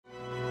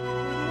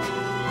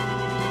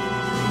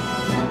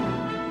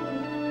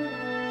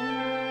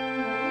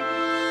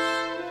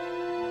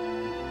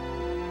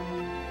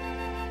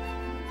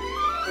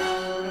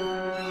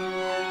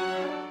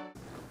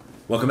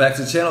Welcome back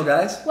to the channel,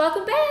 guys.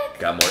 Welcome back.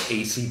 Got more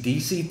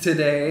AC/DC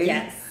today.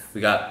 Yes.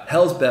 We got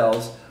Hell's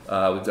Bells.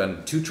 We've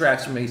done 2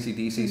 tracks from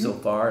AC/DC so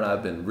far, and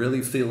I've been really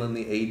feeling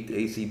the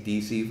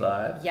AC/DC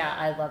vibe. Yeah,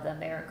 I love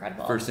them. They're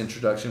incredible. First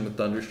introduction with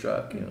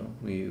Thunderstruck, you know,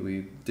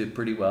 we did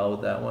pretty well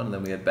with that one. And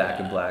then we had Back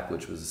in Black,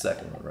 which was the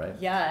second one, right?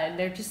 Yeah, and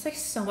they're just like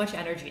so much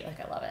energy.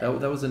 Like, I love it.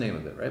 That was the name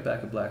of it, right?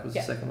 Back in Black was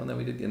the second one that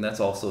we did, and that's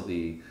also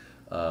the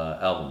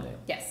album name.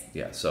 Yes.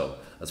 Yeah, so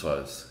that's why I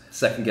was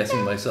second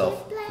guessing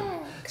myself.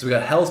 So we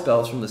got Hell's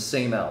Bells from the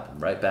same album,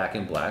 right? Back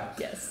in Black.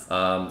 Yes.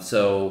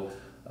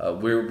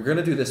 We're going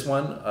to do this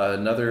one,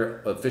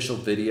 another official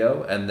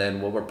video, and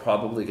then what we're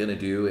probably going to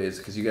do is,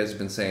 because you guys have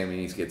been saying we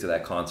need to get to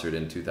that concert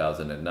in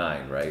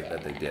 2009, right,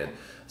 that they did.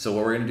 So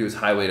what we're going to do is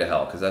Highway to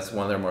Hell, because that's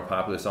one of their more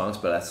popular songs,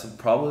 but that's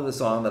probably the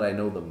song that I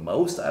know the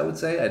most, I would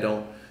say. I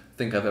don't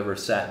think I've ever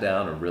sat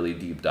down and really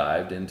deep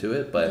dived into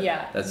it, but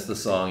that's the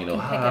song, you know,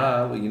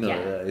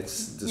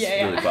 it's just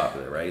really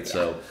popular, right?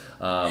 So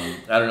I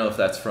don't know if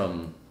that's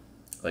from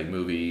like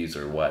movies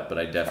or what, but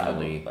I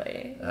definitely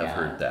have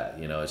heard that.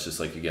 You know, it's just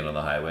like you get on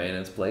the highway and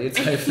it's played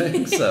type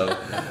thing. So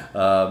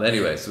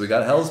anyway, so we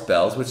got Hell's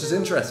Bells, which is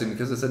interesting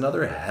because it's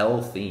another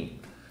hell theme.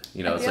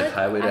 You know, it's like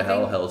Highway to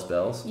Hell, Hell's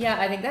Bells. Yeah,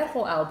 I think that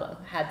whole album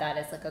had that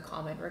as like a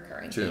common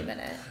recurring theme in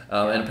it.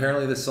 And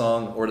apparently this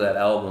song or that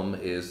album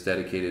is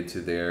dedicated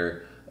to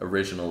their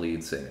original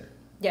lead singer.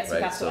 Yes,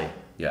 right? that's why.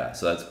 Yeah,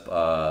 so that's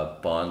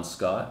Bon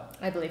Scott.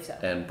 I believe so.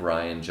 And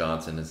Brian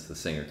Johnson is the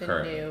singer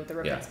currently. The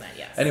replacement,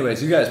 yes.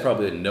 Anyways, you guys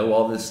probably know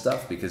all this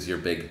stuff because you're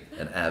big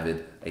and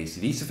avid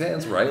AC/DC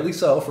fans, rightly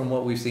so from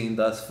what we've seen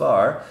thus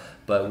far.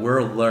 But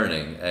we're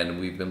learning, and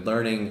we've been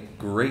learning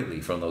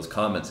greatly from those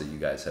comments that you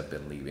guys have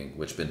been leaving,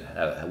 which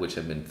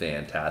have been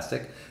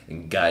fantastic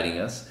in guiding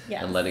us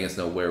and letting us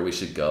know where we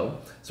should go.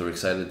 So we're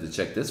excited to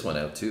check this one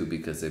out too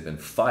because they've been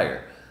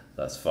fire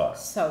thus far.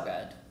 So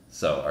good.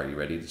 So, are you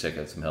ready to check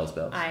out some Hell's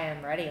Bells? I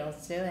am ready.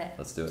 Let's do it.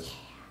 Let's do it.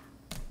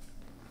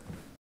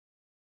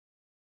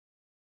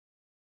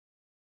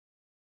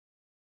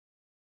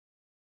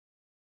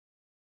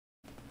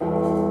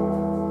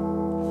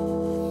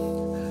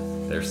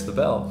 There's the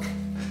bell.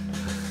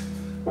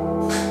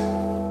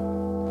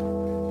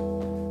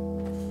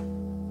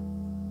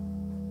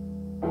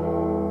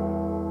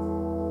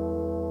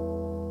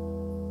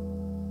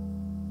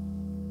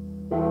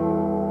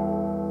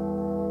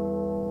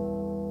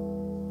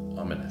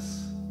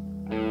 Ominous.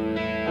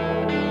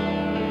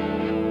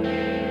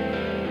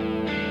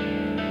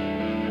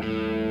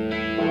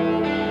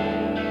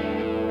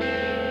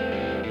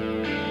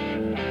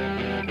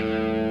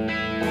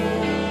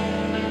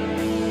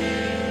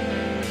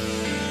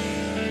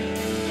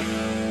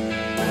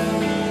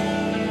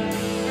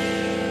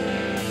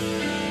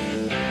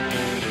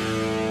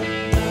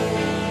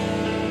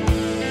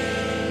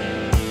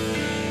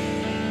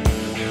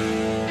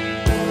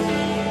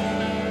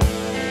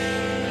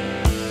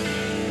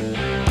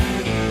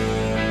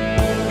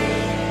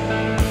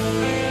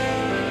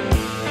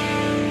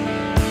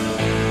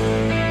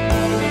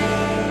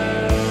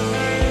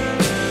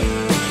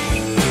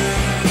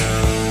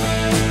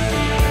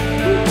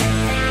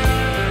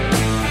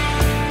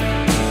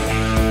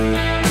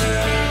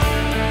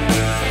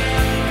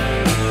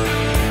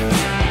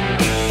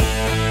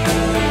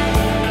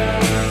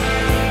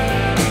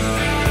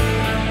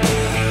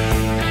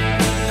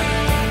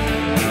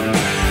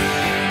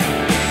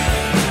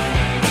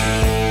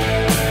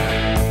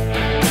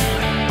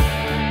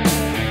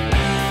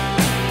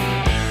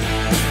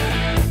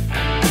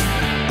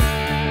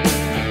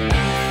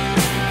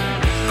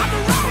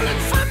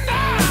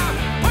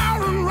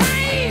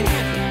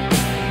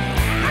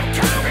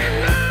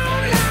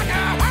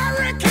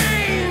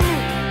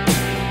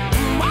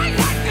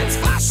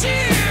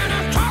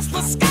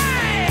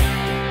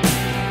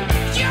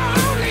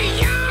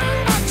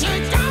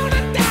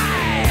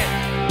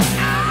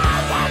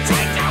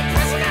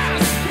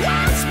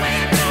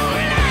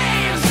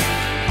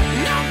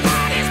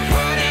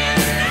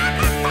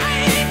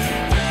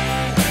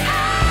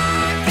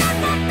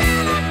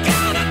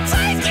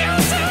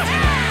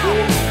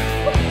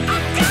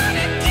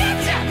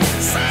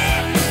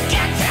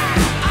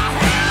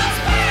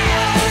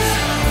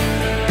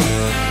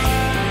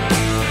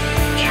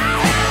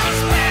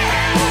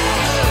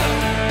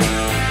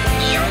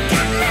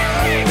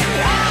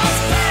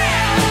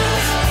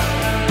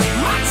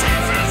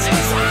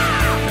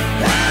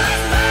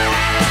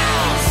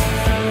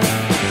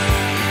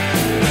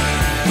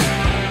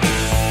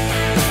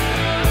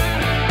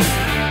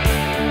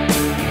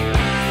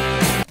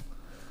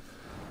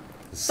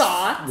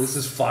 This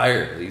is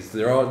fire.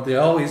 They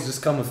always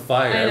just come with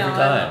fire every time.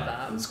 I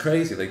love them. It's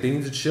crazy. Like, they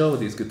need to chill with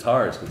these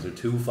guitars because they're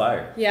too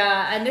fire.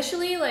 Yeah,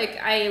 initially, like,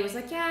 I was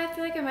like, yeah, I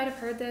feel like I might have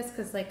heard this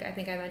because, like, I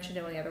think I mentioned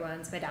in one of the other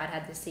ones, my dad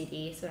had this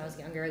CD, so when I was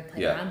younger, I'd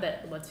play around,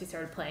 but once we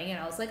started playing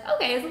it, I was like,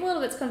 okay, it's a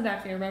little bit's coming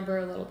back. I remember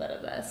a little bit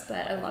of this,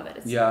 but I love it.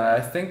 It's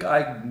I think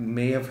I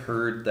may have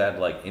heard that,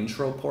 like,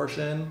 intro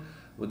portion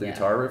with the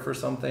guitar riff or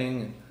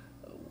something.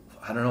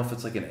 I don't know if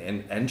it's like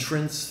an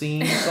entrance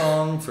theme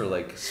song for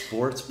like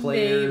sports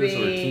players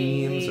or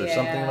teams or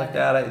something like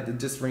that. It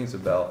just rings a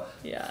bell.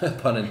 Yeah.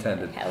 Pun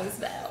intended. Hell's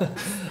bell.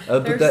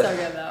 They're so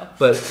good though.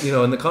 But you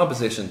know, in the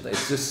composition,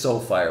 it's just so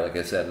fire, like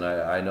I said, and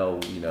I know,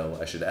 you know,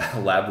 I should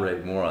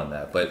elaborate more on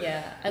that. But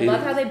yeah, I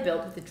love how they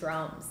built with the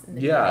drums.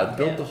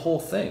 Built the whole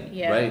thing,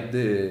 right?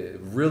 The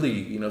really,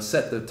 you know,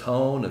 set the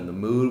tone and the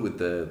mood with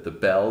the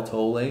bell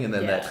tolling, and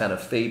then that kind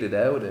of faded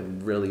out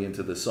and really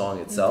into the song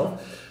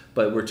itself.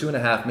 But we're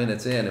 2.5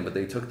 minutes in, but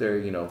they took their,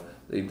 you know,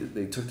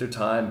 they took their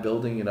time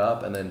building it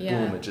up, and then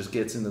boom, it just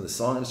gets into the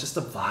song. And it's just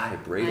a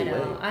vibe right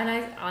away. And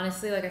I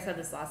honestly, like I said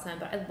this last time,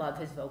 but I love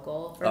his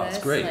vocal for this.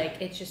 It's great.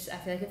 Like, it's just, I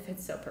feel like it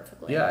fits so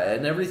perfectly. Yeah,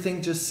 and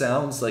everything just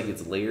sounds like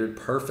it's layered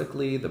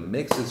perfectly. The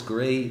mix is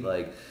great.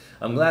 Like,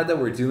 I'm glad that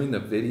we're doing the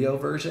video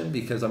version,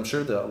 because I'm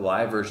sure the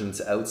live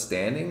version's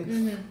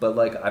outstanding, but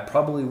like I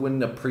probably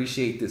wouldn't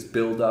appreciate this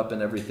build up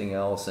and everything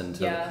else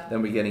until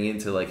then we're getting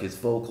into like his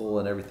vocal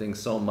and everything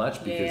so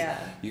much, because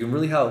you can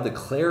really have the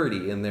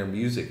clarity in their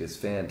music is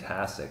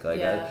fantastic.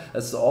 Like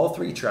that's all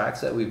 3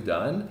 tracks that we've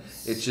done.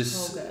 It's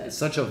just it's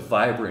such a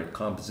vibrant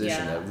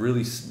composition that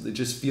really, it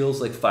just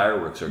feels like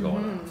fireworks are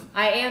going off.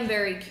 I am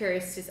very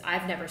curious,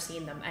 I've never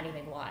seen them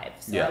anything live,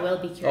 so I will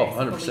be curious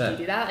when we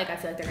do that. Like, I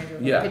feel like they're going to do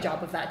a really good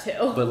job of that too.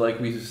 But like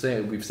we've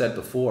said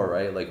before,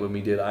 right? Like when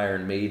we did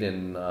Iron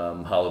Maiden,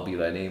 Hallowed Be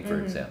Thy Name,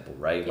 for example,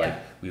 right? Like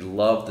we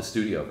loved the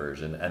studio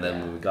version, and then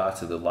when we got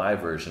to the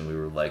live version, we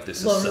were like, "This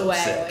is so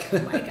sick!"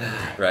 Like, oh my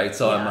god! Right?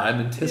 So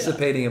I'm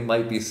anticipating it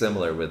might be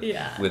similar with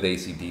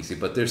AC/DC,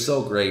 but they're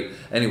so great.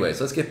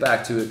 Anyways, let's get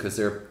back to it, because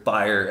they're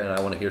fire, and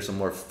I want to hear some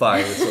more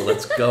fire. So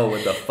let's go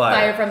with the fire.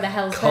 Fire from the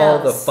Hell's Call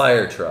Bells. the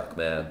fire truck,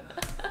 man.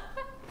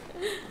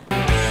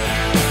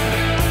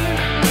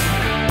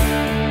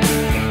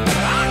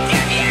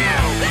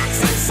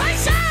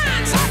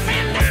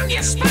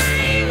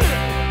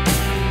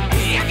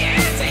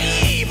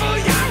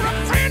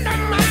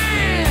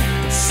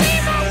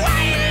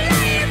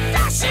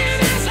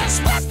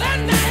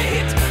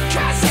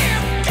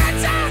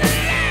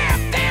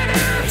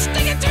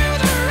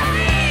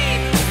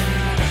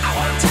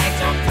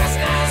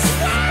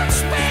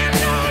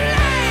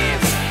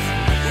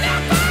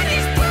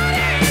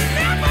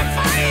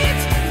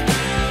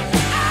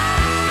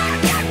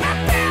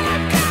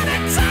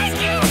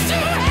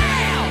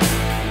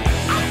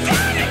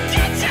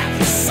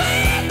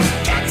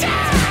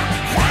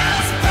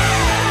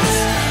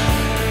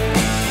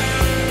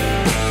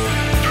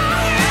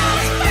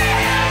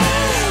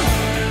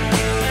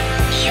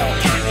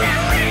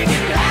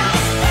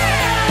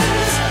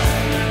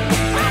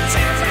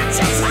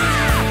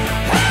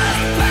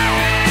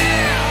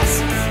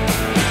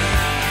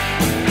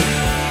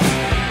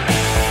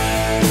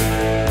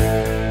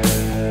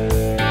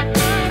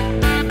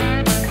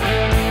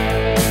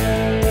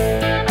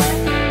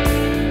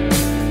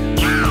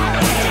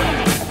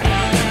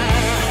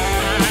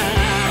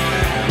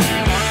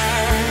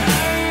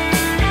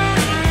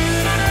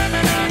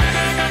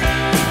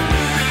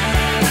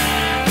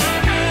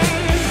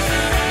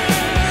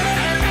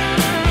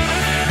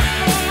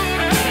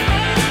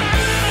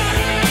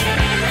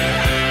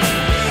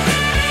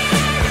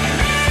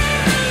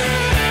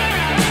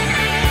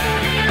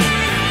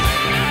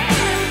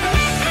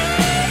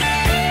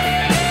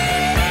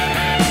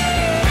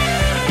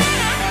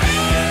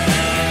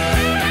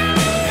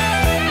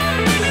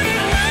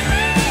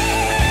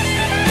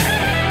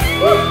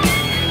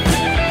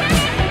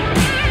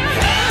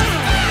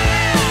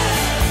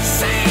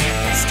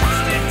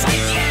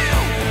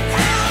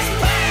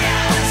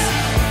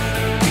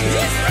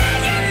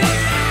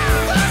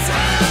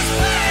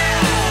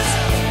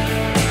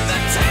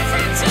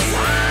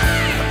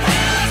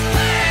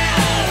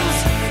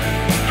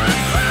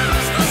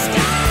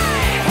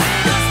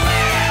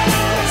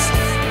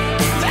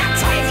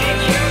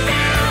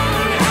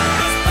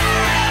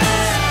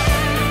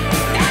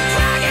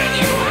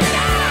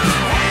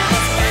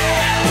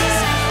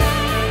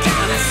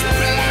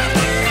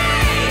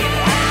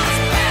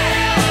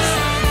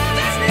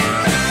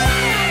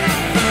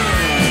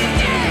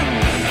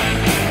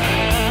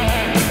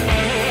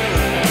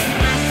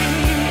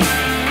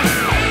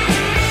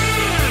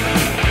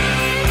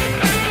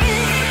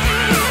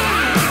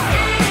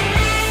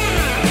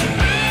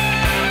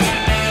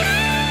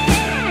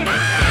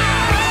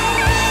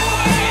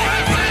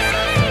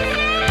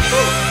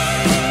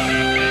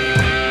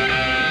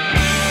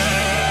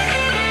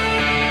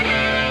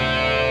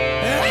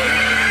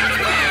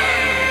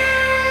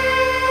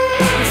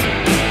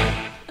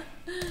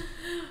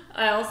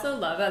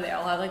 They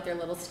all have like their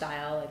little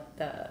style. Like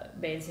the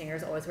main singer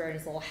is always wearing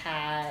his little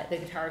hat. The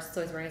guitarist is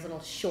always wearing his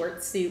little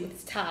short suit with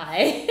his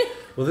tie.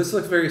 Well, this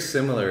looks very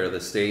similar.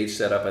 The stage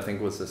setup, I think,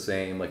 was the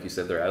same. Like you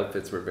said, their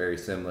outfits were very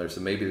similar.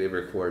 So maybe they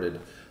recorded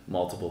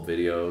multiple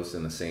videos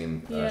in the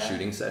same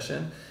shooting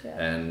session,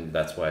 and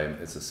that's why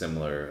it's a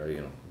similar,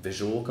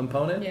 visual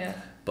component. Yeah.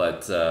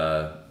 But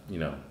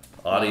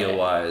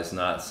audio-wise,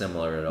 not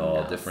similar at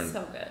all. No, Different,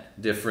 so good.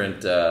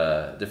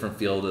 different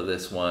feel to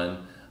this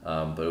one.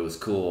 But it was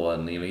cool,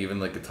 and even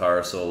the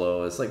guitar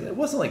solo, it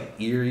wasn't like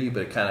eerie,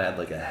 but it kind of had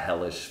like a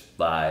hellish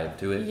vibe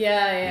to it.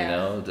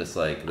 Yeah. Just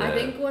like I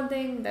think one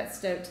thing that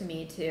stood out to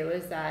me too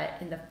is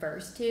that in the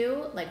first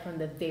two, like from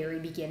the very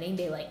beginning,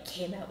 they like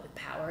came out with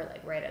power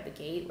like right out the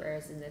gate,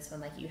 whereas in this one,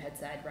 like you had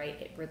said,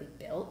 right, it really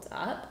built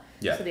up.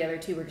 Yeah. So the other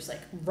two were just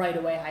like right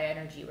away high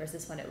energy, whereas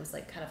this one it was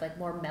like kind of like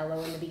more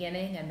mellow in the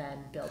beginning and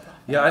then built up.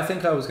 Yeah, I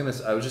think I was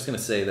just gonna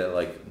say that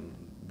like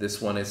this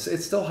one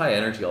it's still high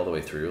energy all the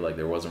way through. Like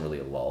there wasn't really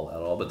a lull at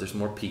all, but there's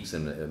more peaks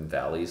and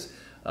valleys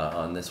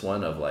on this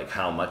one of like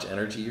how much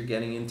energy you're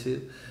getting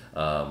into.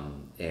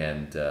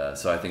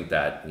 So I think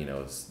that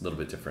is a little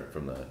bit different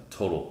from the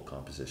total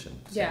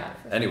composition. So, yeah.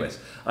 anyways,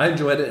 I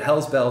enjoyed it.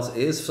 Hell's Bells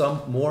is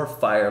some more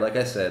fire. Like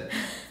I said,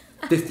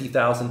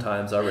 50,000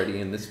 times already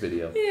in this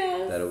video.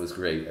 Yes. That it was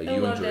great.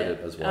 You enjoyed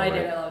it as well. I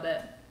right? did. I loved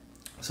it.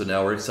 So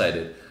now we're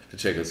excited to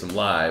check out some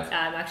live.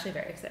 I'm actually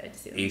very excited to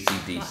see them.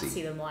 AC/DC. Not to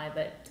see them live,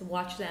 but to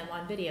watch them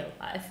on video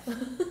live.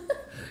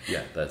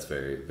 Yeah, that's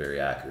very, very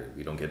accurate.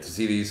 We don't get to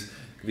see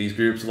these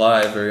groups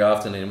live very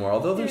often anymore.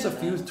 Although there's a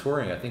few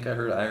touring. I think I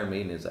heard Iron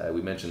Maiden is.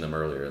 We mentioned them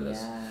earlier in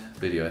this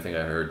video. I think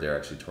I heard they're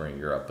actually touring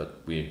Europe,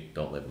 but we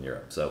don't live in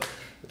Europe, so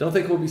I don't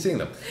think we'll be seeing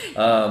them.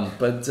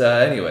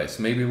 Anyways,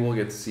 maybe we'll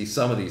get to see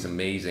some of these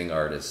amazing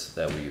artists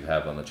that we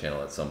have on the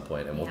channel at some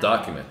point, and we'll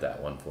document that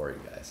one for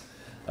you guys.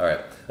 All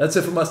right, that's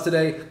it from us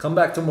today. Come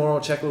back tomorrow,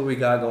 check what we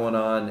got going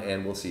on,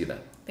 and we'll see you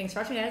then. Thanks for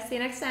watching, guys. See you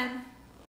next time.